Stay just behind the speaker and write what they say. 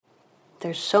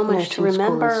There's so much to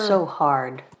remember. It's so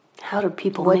hard. How do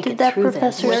people make it through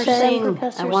this? What did that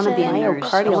professor say? I want to be a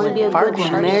nurse. I want to be a good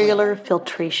glomerular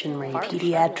filtration rate,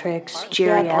 pediatrics,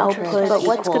 geriatrics, but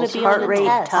what's going to be heart on the rate,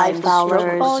 test? high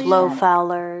Fowlers, Volume? low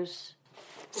Fowlers.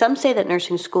 Some say that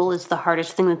nursing school is the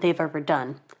hardest thing that they've ever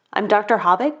done. I'm Dr.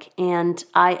 Hobbick, and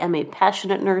I am a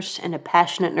passionate nurse and a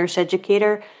passionate nurse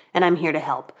educator, and I'm here to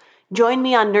help. Join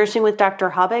me on Nursing with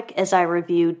Dr. Hobbick as I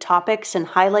review topics and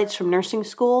highlights from nursing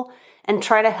school and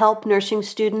try to help nursing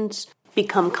students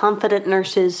become confident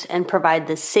nurses and provide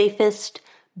the safest,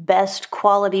 best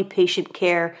quality patient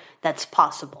care that's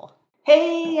possible.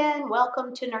 Hey, and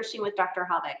welcome to Nursing with Dr.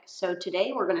 Hobbick. So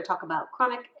today we're going to talk about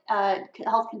chronic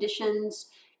health conditions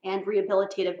and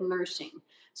rehabilitative nursing.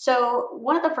 So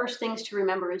one of the first things to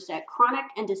remember is that chronic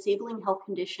and disabling health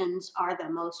conditions are the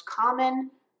most common,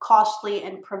 costly,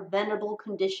 and preventable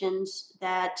conditions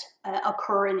that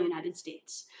occur in the United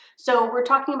States. So we're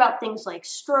talking about things like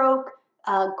stroke,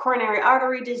 coronary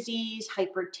artery disease,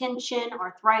 hypertension,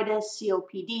 arthritis,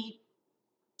 COPD.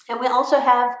 And we also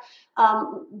have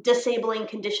disabling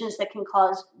conditions that can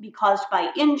be caused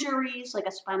by injuries, like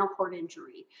a spinal cord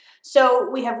injury. So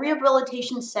we have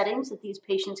rehabilitation settings that these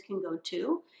patients can go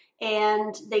to,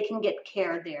 and they can get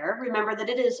care there. Remember that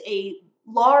it is a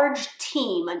large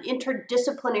team, an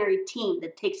interdisciplinary team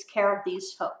that takes care of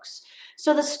these folks.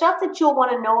 So the stuff that you'll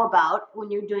want to know about when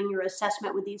you're doing your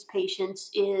assessment with these patients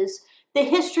is the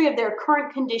history of their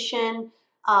current condition,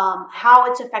 how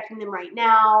it's affecting them right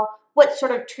now, what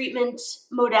sort of treatment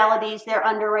modalities they're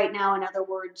under right now, in other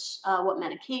words, what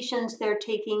medications they're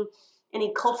taking,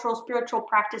 any cultural, spiritual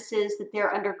practices that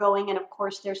they're undergoing, and of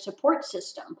course their support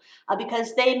system,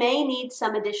 because they may need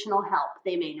some additional help.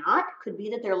 They may not. Could be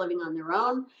that they're living on their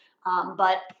own,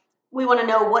 but we want to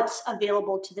know what's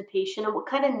available to the patient and what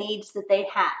kind of needs that they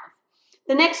have.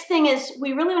 The next thing is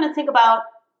we really want to think about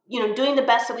doing the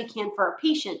best that we can for our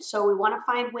patients. So we want to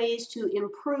find ways to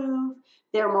improve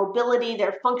their mobility,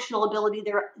 their functional ability,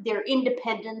 their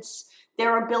independence,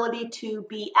 their ability to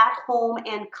be at home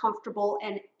and comfortable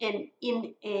and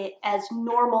in as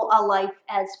normal a life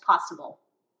as possible.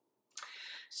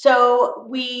 So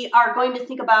we are going to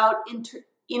think about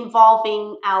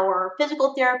involving our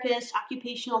physical therapists,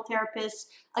 occupational therapists,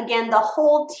 again, the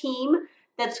whole team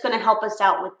that's going to help us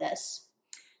out with this.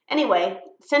 Anyway,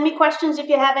 send me questions if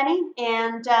you have any,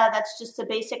 and that's just the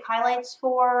basic highlights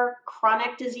for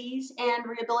chronic disease and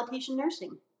rehabilitation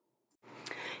nursing.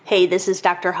 Hey, this is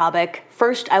Dr. Hobbick.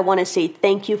 First, I want to say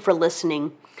thank you for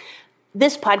listening.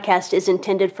 This podcast is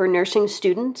intended for nursing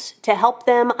students to help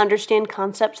them understand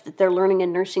concepts that they're learning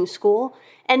in nursing school,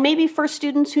 and maybe for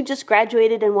students who just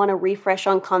graduated and want to refresh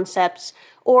on concepts,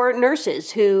 or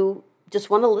nurses who just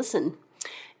want to listen.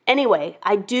 Anyway,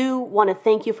 I do want to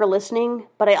thank you for listening,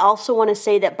 but I also want to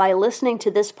say that by listening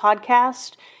to this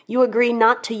podcast, you agree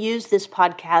not to use this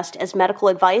podcast as medical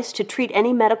advice to treat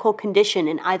any medical condition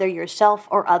in either yourself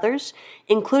or others,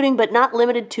 including but not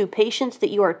limited to patients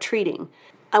that you are treating.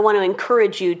 I want to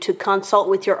encourage you to consult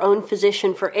with your own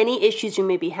physician for any issues you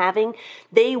may be having.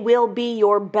 They will be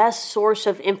your best source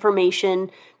of information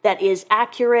that is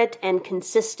accurate and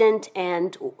consistent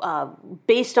and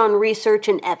based on research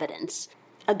and evidence.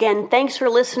 Again, thanks for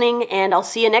listening, and I'll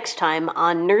see you next time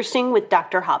on Nursing with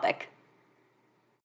Dr. Hobbick.